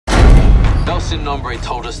Sin Nombre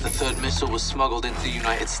told us the third missile was smuggled into the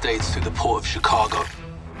United States through the port of Chicago.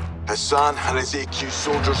 Hassan and his EQ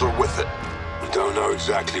soldiers are with it. We don't know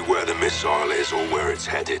exactly where the missile is or where it's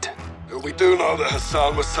headed. We do know that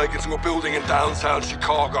Hassan was taken to a building in downtown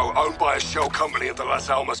Chicago owned by a shell company of the Las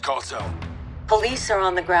Almas cartel. Police are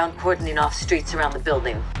on the ground cordoning off streets around the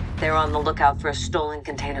building. They're on the lookout for a stolen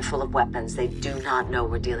container full of weapons. They do not know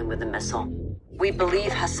we're dealing with a missile. We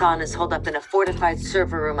believe Hassan is holed up in a fortified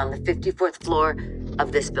server room on the 54th floor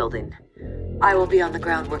of this building. I will be on the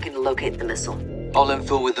ground working to locate the missile. I'll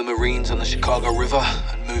infill with the Marines on the Chicago River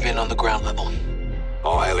and move in on the ground level.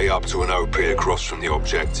 I'll heli up to an OP across from the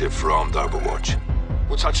objective for armed overwatch.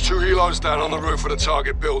 We'll touch 2 helos down on the roof of the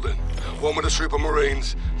target building. One with a troop of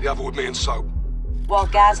Marines, the other with me and Soap. While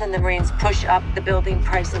Gaz and the Marines push up the building,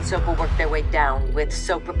 Price and Soap will work their way down, with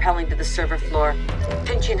Soap propelling to the server floor,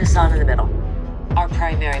 pinching Hassan in the middle. Our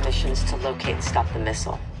primary mission is to locate and stop the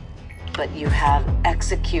missile. But you have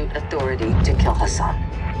execute authority to kill Hassan.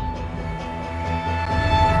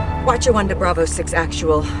 Watcher 1 to Bravo 6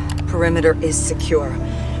 actual. Perimeter is secure.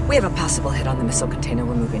 We have a possible hit on the missile container.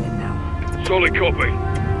 We're moving in now. Solid copy.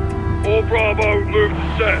 All Bravo, move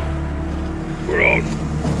to set. We're on.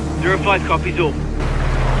 05 copies all.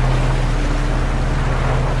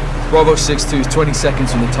 Bravo 6-2 is 20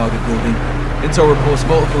 seconds from the target building. Intel reports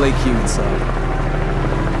multiple AQ inside.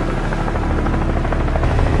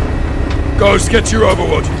 Ghost, get your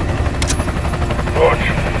overwatch. Watch,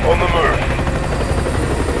 on the move.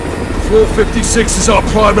 Floor 56 is our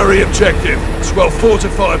primary objective. It's well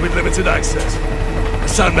fortified with limited access.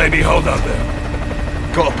 Hassan may be holed up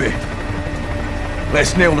there. Copy.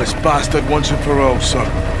 Let's nail this bastard once and for all, sir.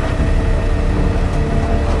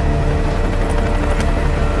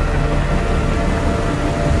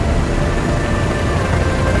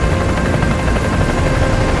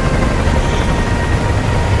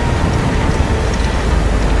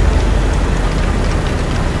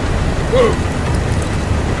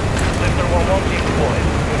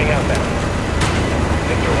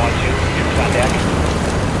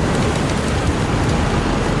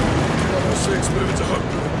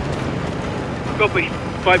 Copy.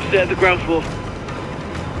 5 set at the ground floor.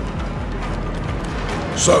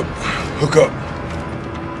 So, hook up.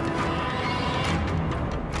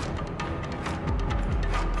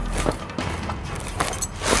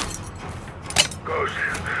 Ghost,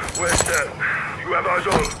 where's that? You have eyes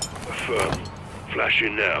on? Affirm.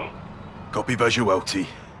 Flashing now. Copy visual, T.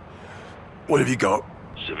 What have you got?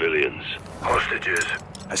 Civilians. Hostages.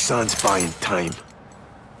 Hassan's buying time.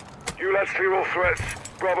 You lads clear all threats.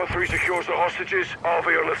 Bravo 3 secures the hostages. I'll be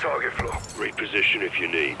on the target floor. Reposition if you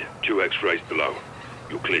need. 2 X-rays below.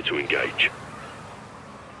 You're clear to engage.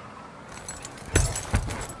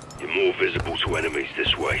 You're more visible to enemies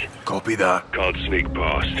this way. Copy that. Can't sneak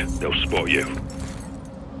past. They'll spot you.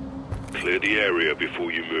 Clear the area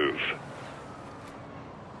before you move.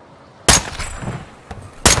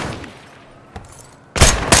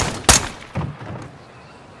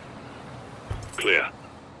 Clear.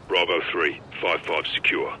 Bravo 3, 5-5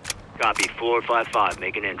 secure. Copy. 455,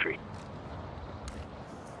 make an entry.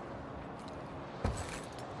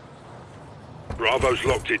 Bravo's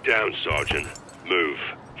locked it down, Sergeant. Move.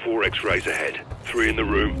 4 X-rays ahead. 3 in the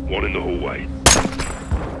room, 1 in the hallway.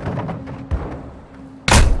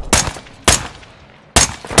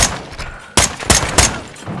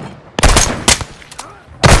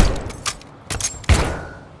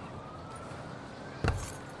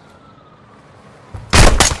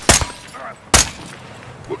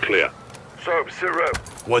 We're clear. So, sit rep.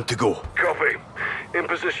 One to go. Copy. In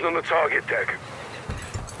position on the target deck.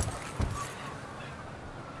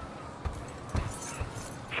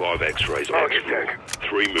 5 X-rays on Target floor. deck.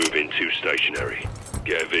 3 move in, 2 stationary.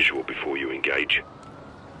 Get a visual before you engage.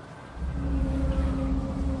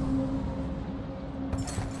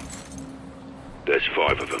 There's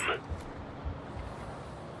 5 of them.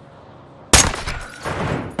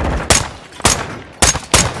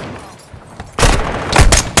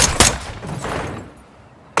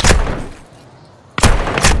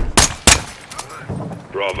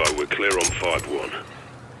 Bravo, we're clear on 5-1.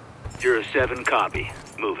 07 copy.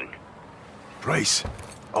 Moving. Price.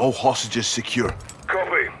 All hostages secure.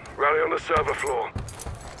 Copy. Rally on the server floor.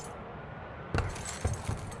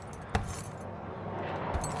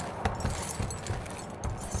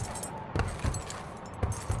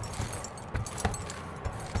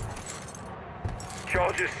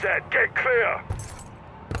 Charges set. Get clear.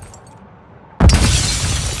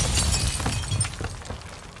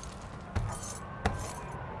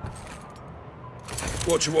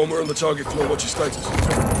 Watcher 1, we're on the target floor. What's your status?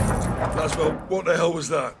 Laswell, what the hell was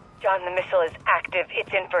that? John, the missile is active.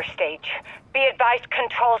 It's in first stage. Be advised,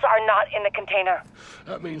 controls are not in the container.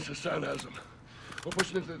 That means Hassan has them. We're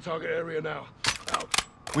pushing into the target area now. Out.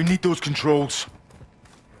 We need those controls.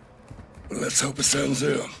 Let's hope Hassan's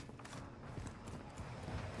here.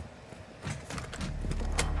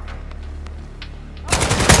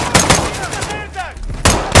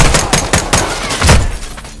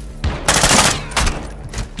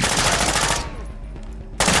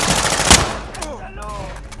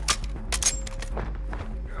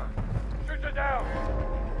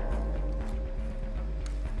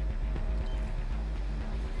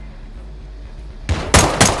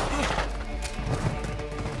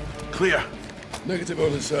 Clear. Negative on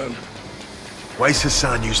Hassan. Why is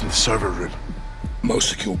Hassan using the server room? Most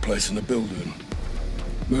secure place in the building.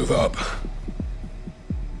 Move up.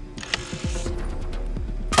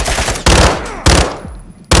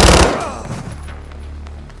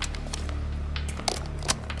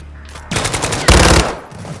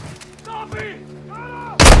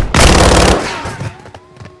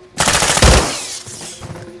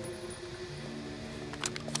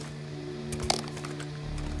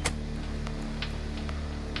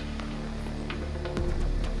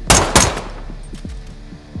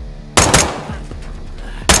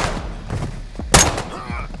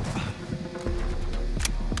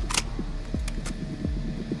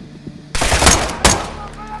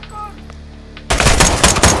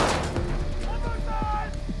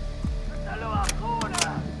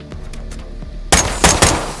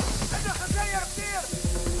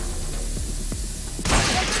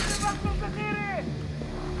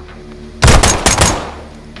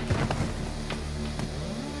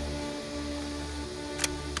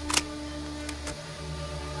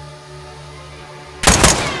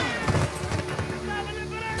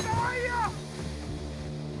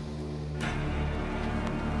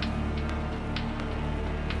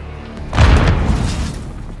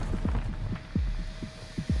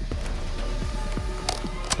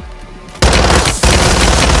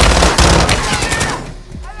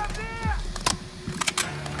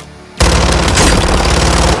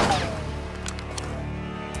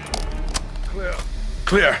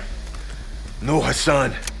 Clear. No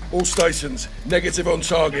Hassan. All stations, negative on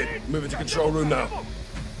target. Moving to control room now.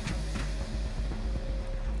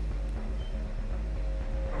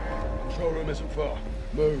 Control room isn't far.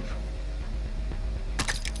 Move.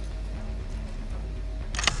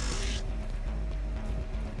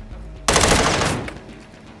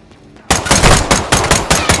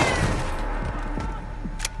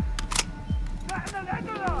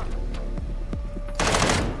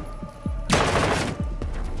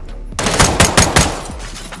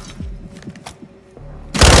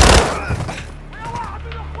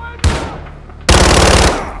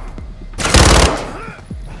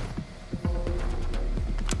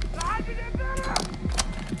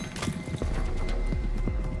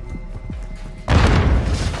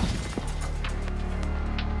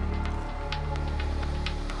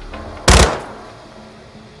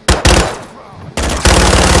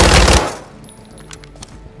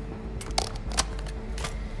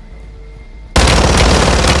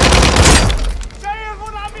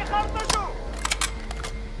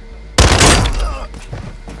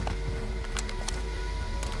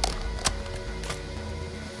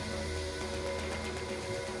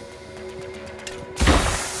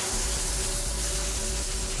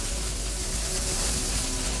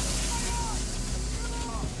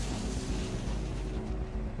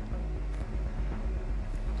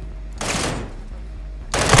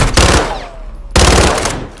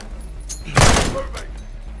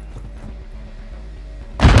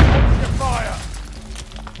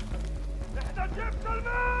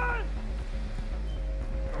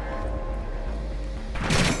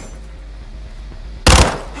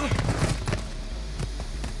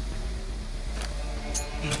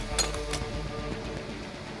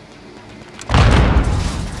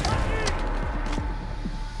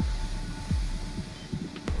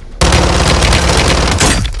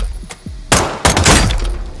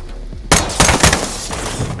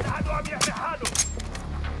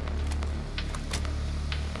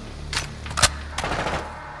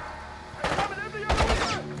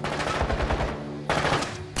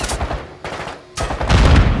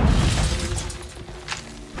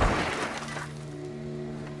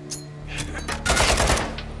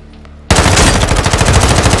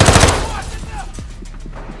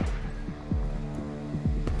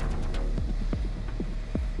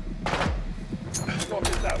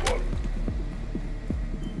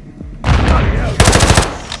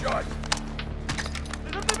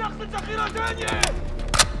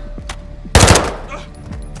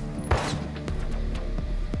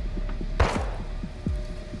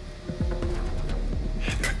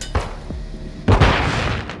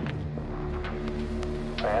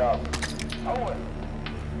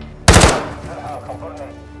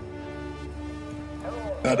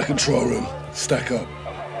 Out the control room. Stack up.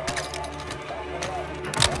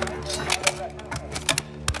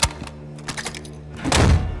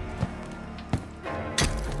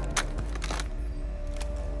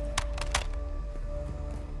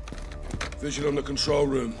 Vision on the control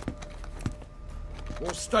room.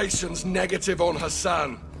 All stations negative on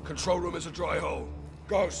Hassan. Control room is a dry hole.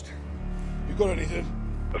 Ghost, you got anything?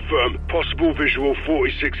 Affirm. Possible visual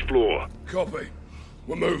 46th floor. Copy.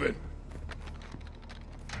 We're moving.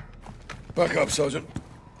 Back up, Sergeant.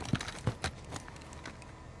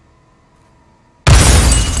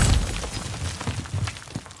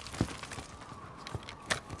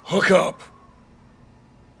 Hook up.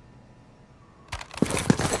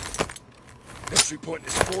 Entry point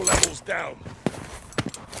is 4 levels down.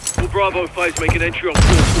 All Bravo 5's making entry on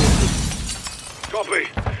 4 Copy.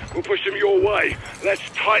 We'll push them your way. Let's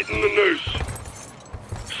tighten the noose.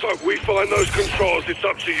 So we find those controls, it's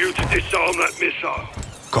up to you to disarm that missile.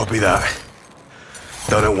 Copy that.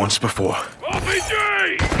 Done it once before.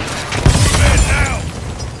 RPG! Men now!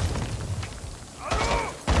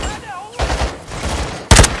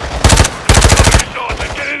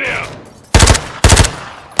 Sergeant, get in here!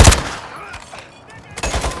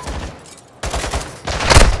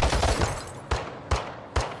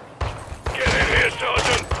 Get in here,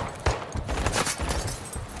 Sergeant!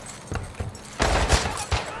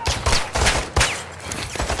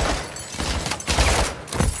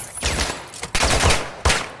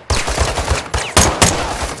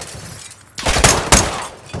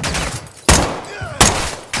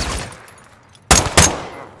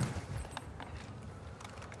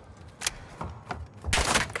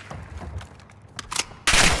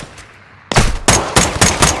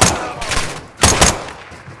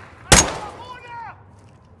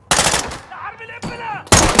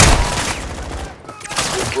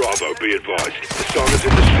 Bravo, be advised. Hassan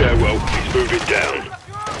in the stairwell. He's moving down.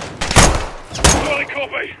 Solid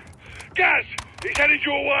copy. Gaz, he's headed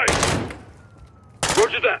your way.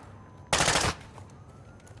 Roger that.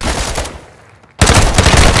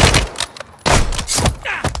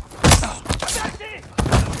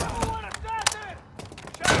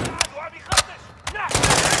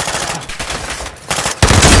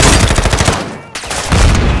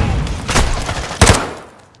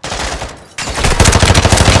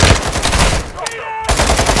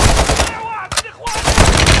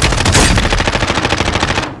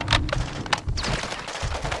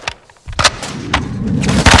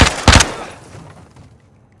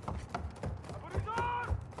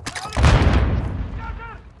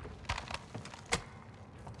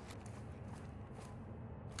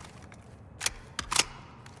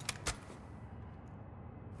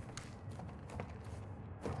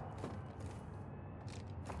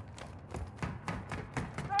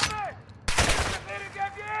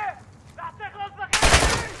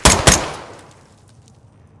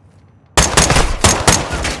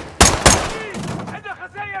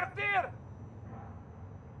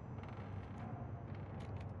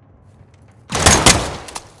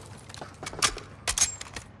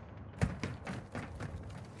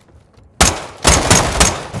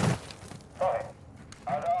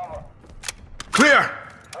 Clear!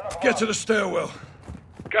 Get to the stairwell.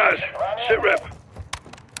 Gaz, sit rep.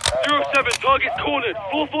 07, target's cornered,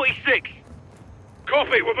 446.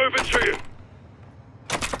 Copy, we're moving to you.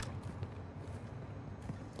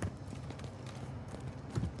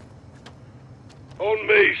 On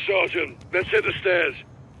me, Sergeant. Let's hit the stairs.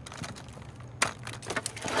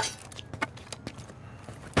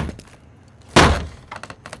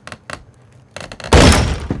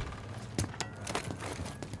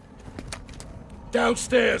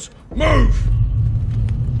 Downstairs. Move!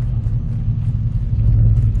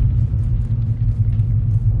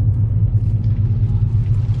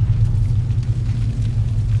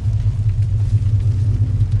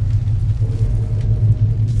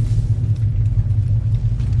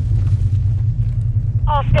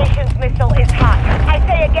 All stations' missile is hot. I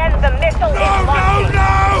say again, the missile is launching.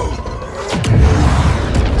 No!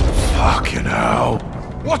 Fucking hell.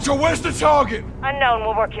 Watcher, where's the target? Unknown,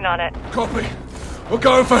 we're working on it. Copy. We're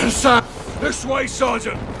going for Hassan. This way,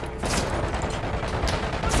 Sergeant.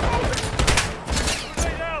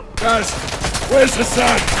 Guys, where's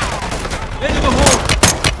Hassan? End of the hall.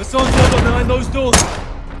 Hassan's held up behind those doors.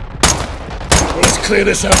 Well, let's clear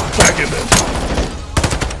this out and bag him then.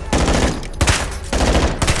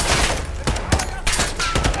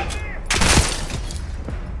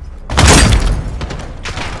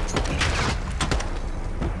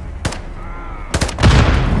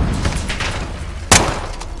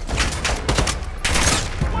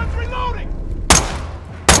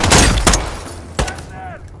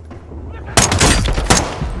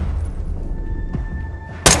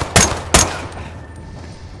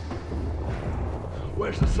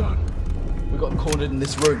 Where's the sun? We got him cornered in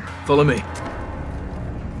this room. Follow me.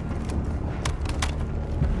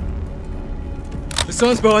 The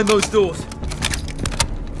sun's behind those doors.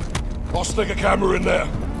 I'll stick a camera in there.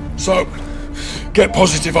 So, get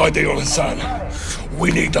positive ID on Hassan. We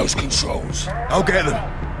need those controls. I'll get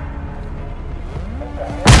them.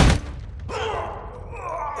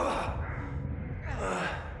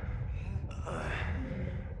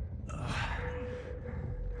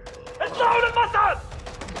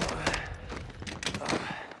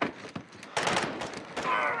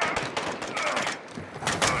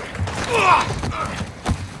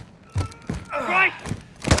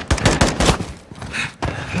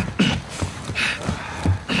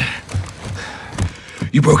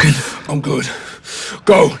 You broken? I'm good.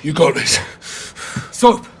 Go, you got this.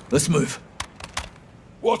 Soap, let's move.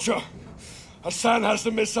 Watcher, Hassan has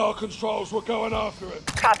the missile controls. We're going after him.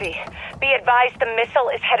 Copy. Be advised the missile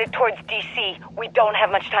is headed towards DC. We don't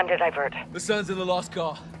have much time to divert. The sun's in the last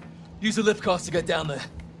car. Use the lift cars to get down there.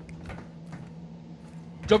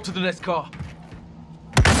 Jump to the next car.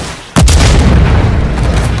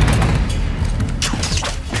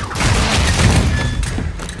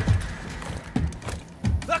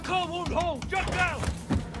 That car won't hold! Jump down!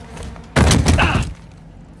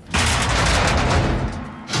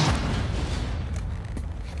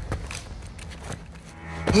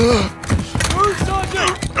 Move,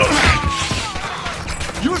 Sergeant!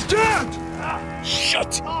 You're dead!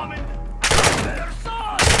 Shut!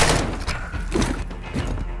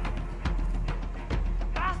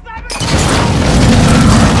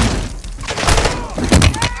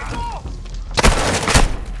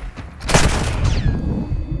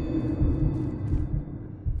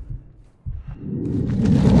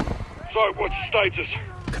 So, what's the status?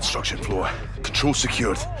 Construction floor. Control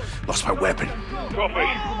secured. Lost my weapon. Copy.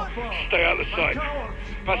 Stay out of sight.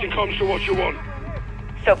 Passing comms to what you want.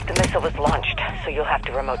 Soap, the missile was launched, so you'll have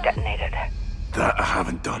to remote detonate it. That I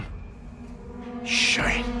haven't done.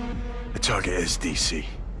 Shite. The target is DC.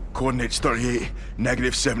 Coordinates 38,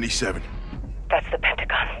 negative 77. That's the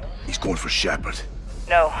Pentagon. He's going for Shepard.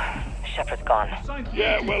 No, Shepard's gone.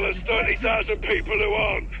 Yeah, well, there's 30,000 people who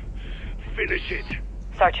aren't. Finish it.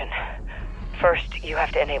 Sergeant, first you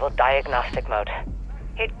have to enable diagnostic mode.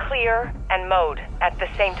 Hit clear and mode at the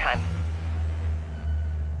same time.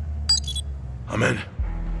 I'm in.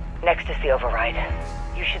 Next is the override.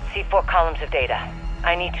 You should see 4 columns of data.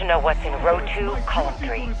 I need to know what's in row 2, column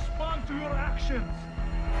 3.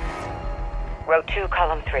 Row 2,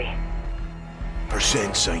 column 3.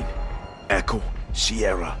 Percent sign. Echo,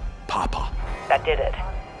 Sierra, Papa. That did it.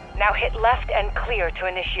 Now hit left and clear to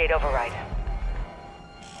initiate override.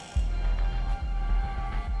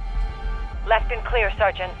 Left and clear,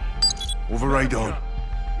 Sergeant. Override on.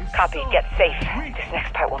 Copy, get safe. This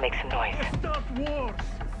next part will make some noise.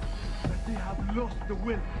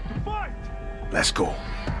 Let's go.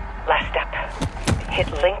 Last step.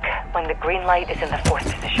 Hit link when the green light is in the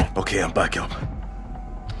 4th position. Okay, I'm back up.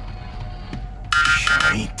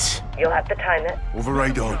 Shite. You'll have to time it.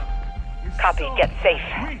 Override on. Copy, get safe.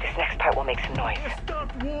 This next part will make some noise.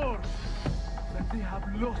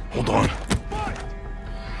 Hold on.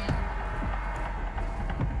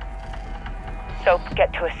 Soap,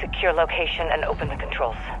 get to a secure location and open the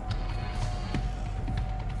controls.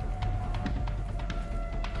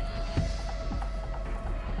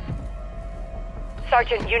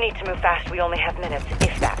 Sergeant, you need to move fast. We only have minutes,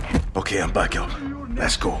 if that. Okay, I'm back up.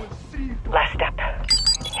 Let's go. Last step.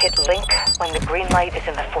 Hit link when the green light is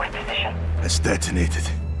in the 4th position. It's detonated.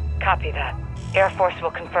 Copy that. Air Force will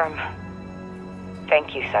confirm.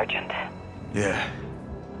 Thank you, Sergeant. Yeah.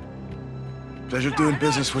 Pleasure doing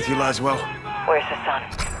business with you, Laswell. Where's Hassan?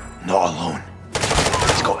 Not alone.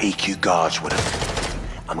 He's got EQ guards with him.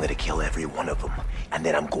 I'm gonna kill every one of them, and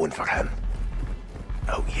then I'm going for him.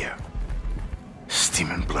 Out here.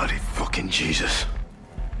 Steaming bloody fucking Jesus.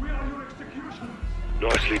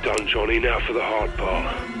 Nicely done, Johnny. Now for the hard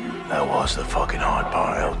part. That was the fucking hard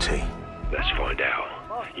part, LT. Let's find out.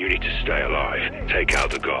 You need to stay alive, take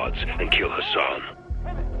out the guards, and kill Hassan.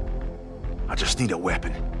 I just need a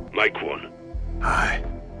weapon. Make one. Aye.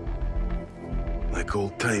 Like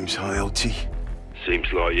old times, huh, LT?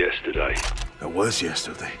 Seems like yesterday. It was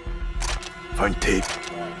yesterday. Found tape.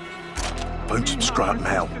 Found some scrap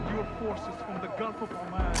metal.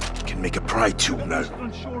 Can make a pry tool now.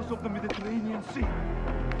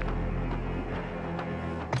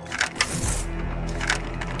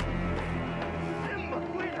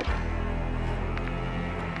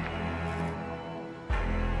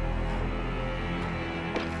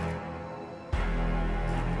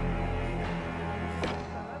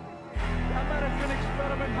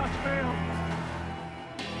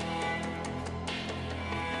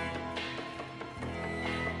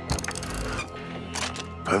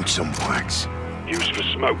 Found some wax. Used for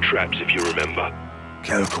smoke traps, if you remember.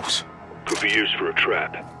 Chemicals. Could be used for a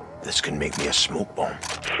trap. This can make me a smoke bomb.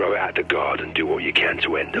 Throw it at the guard and do what you can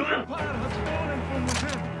to end them.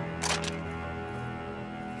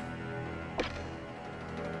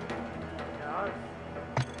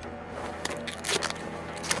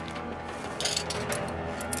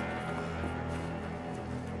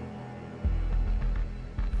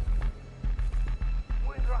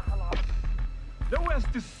 The West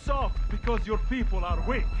is soft because your people are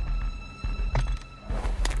weak.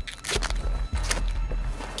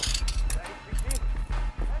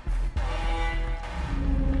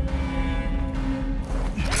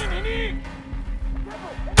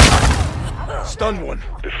 Stun one.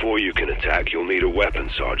 Before you can attack, you'll need a weapon,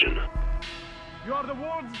 Sergeant. You are the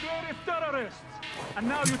world's greatest terrorists, and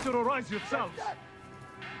now you terrorize yourselves.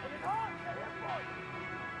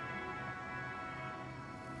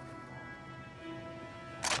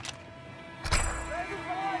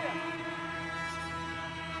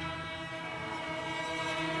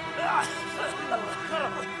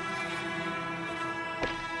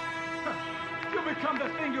 You become the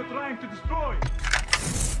thing you're trying to destroy.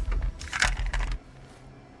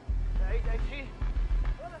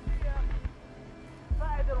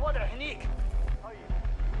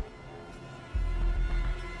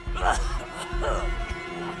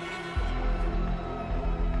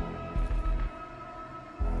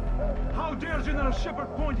 How dare General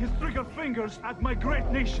Shepard point his trigger fingers at my great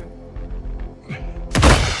nation?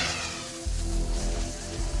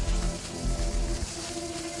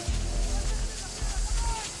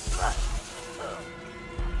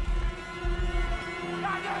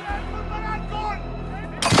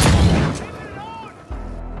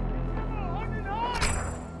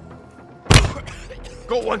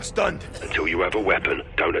 Got one stunned. Until you have a weapon,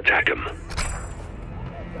 don't attack him.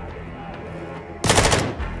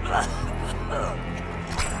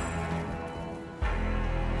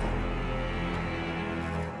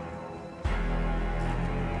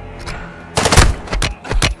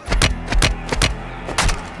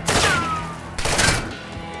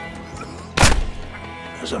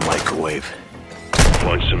 There's a microwave.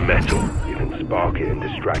 Find some metal. You can spark it and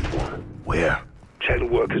distract one. Where? Check the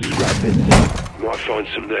workers' scrap bits. You might find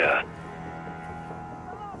some there.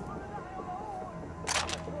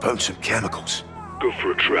 Found some chemicals. Good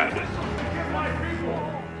for a trap.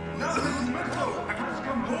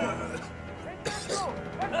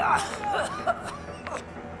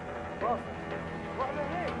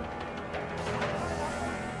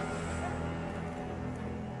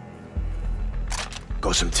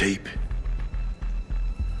 Got some tape.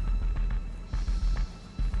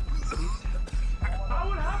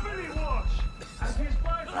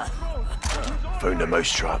 Found a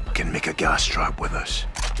mousetrap. Can make a gas trap with us.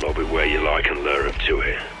 Lob it where you like and lure him to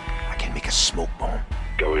it. I can make a smoke bomb.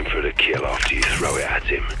 Go in for the kill after you throw it at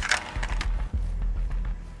him.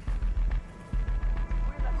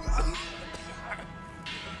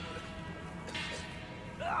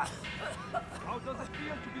 How does it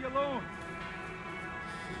feel to be alone?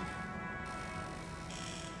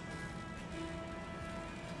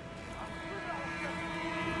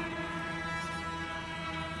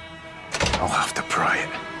 I'll have to pry it.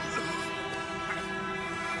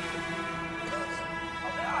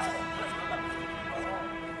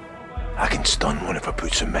 I can stun one if I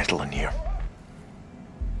put some metal in here.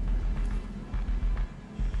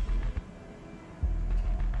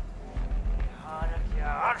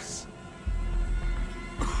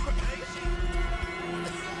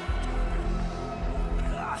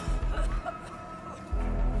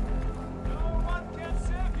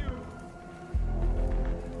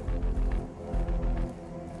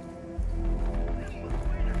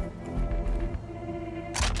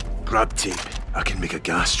 Grab tape. I can make a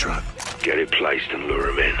gas trap. Get it placed and lure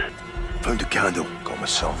him in. Found a candle. Got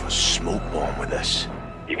myself a smoke bomb with this.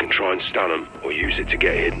 You can try and stun him or use it to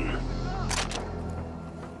get hidden.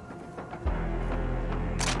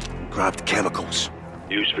 Grabbed chemicals.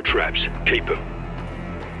 Used for traps. Keep them.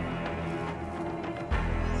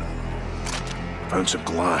 Found some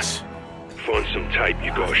glass. Find some tape.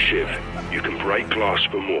 You got a shiv. You can break glass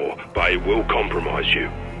for more, but it will compromise you.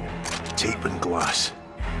 Tape and glass.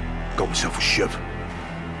 Got myself a shiv.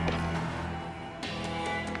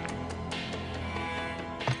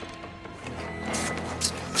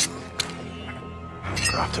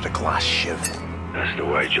 Crafted a glass shiv. That's the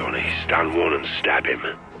way, Johnny. Stand one and stab him.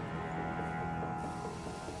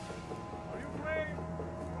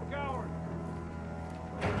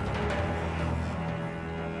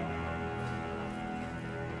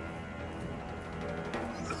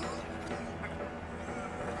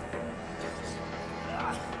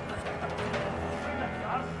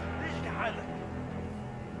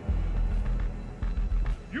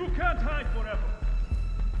 can't hide forever.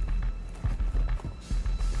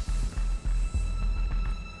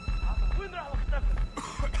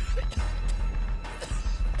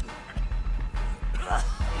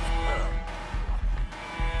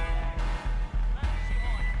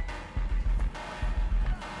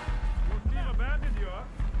 Your team abandoned you, huh?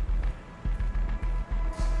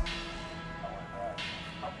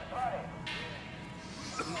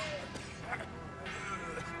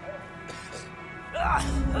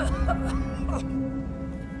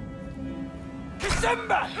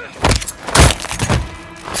 December!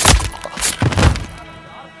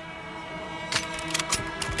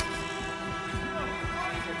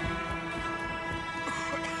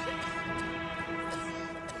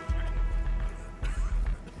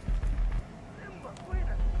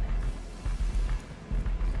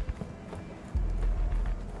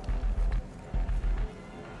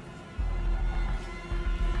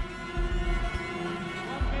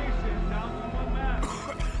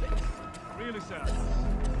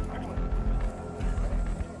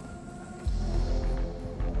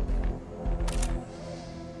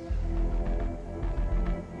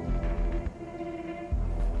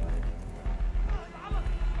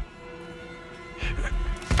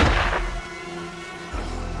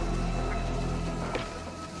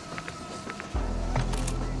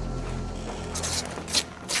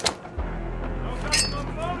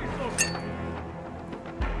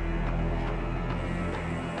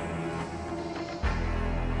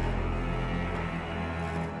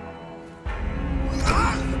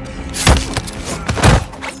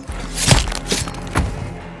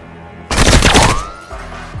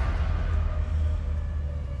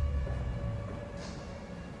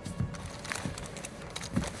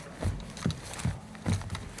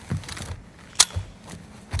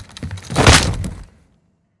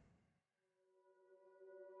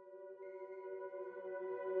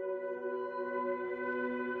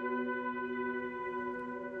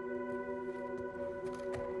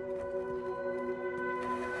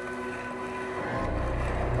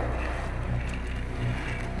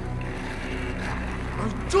 I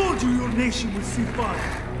told you your nation will see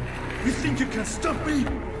fire. You think you can stop me?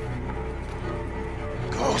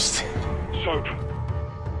 Ghost, Soap.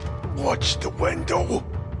 watch the window.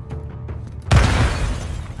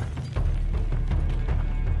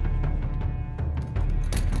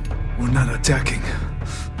 We're not attacking.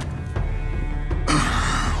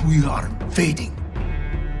 We are invading.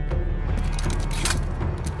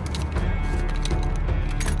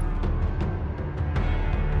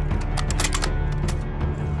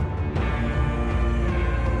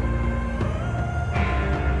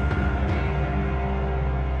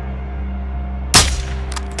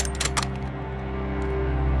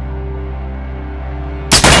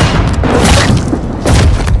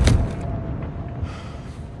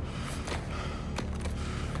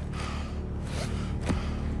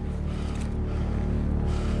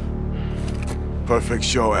 Perfect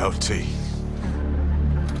show, LT.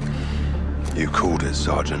 You called it,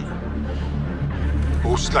 Sergeant.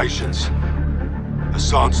 All stations.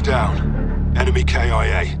 Hassan's down. Enemy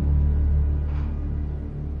KIA.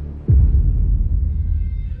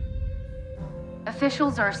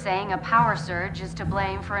 Officials are saying a power surge is to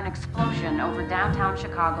blame for an explosion over downtown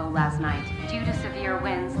Chicago last night, due to severe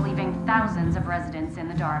winds leaving thousands of residents in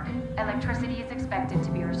the dark. Electricity is expected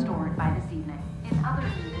to be restored by this evening. In other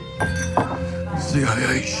news...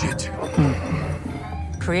 CIA shit.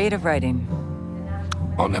 Creative writing.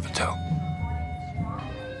 I'll never tell.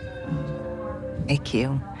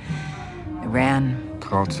 AQ. Iran.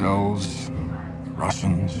 Cartels.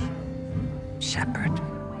 Russians. Shepard.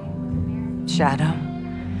 Shadow.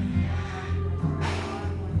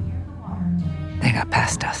 They got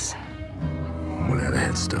past us. We had a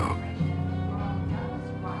head start.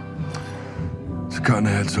 It's cutting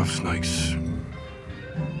the heads off snakes.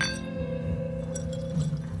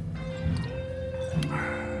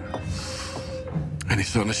 Any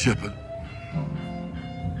sign of Shepard?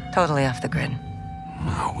 Totally off the grid.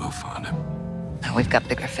 No, we'll find him. No, we've got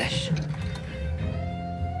bigger fish.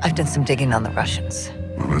 I've done some digging on the Russians.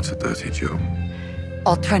 Well, that's a dirty job.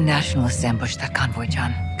 Ultra-nationalists ambushed that convoy,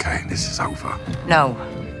 John. Okay, this is over. No,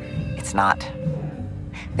 it's not.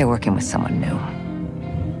 They're working with someone new.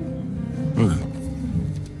 Who?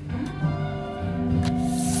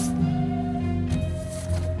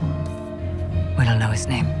 We don't know his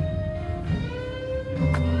name.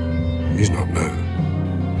 He's not new.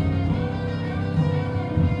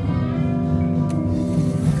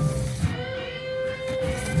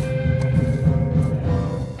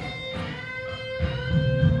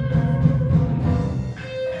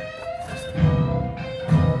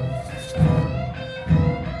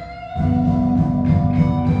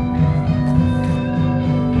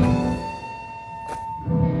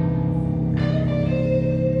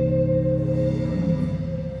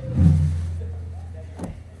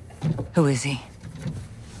 Who is he?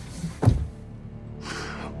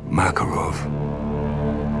 Makarov.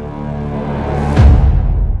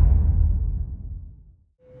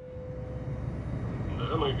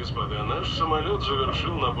 Дамы и господа, наш самолет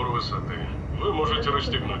завершил набор высоты. Вы можете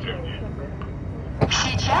расстегнуть ремни.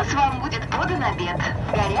 Сейчас вам будет подан обед.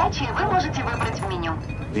 Горячее вы можете выбрать в меню.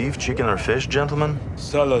 Beef, chicken or fish, gentlemen?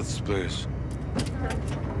 Salads, please.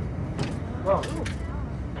 Oh.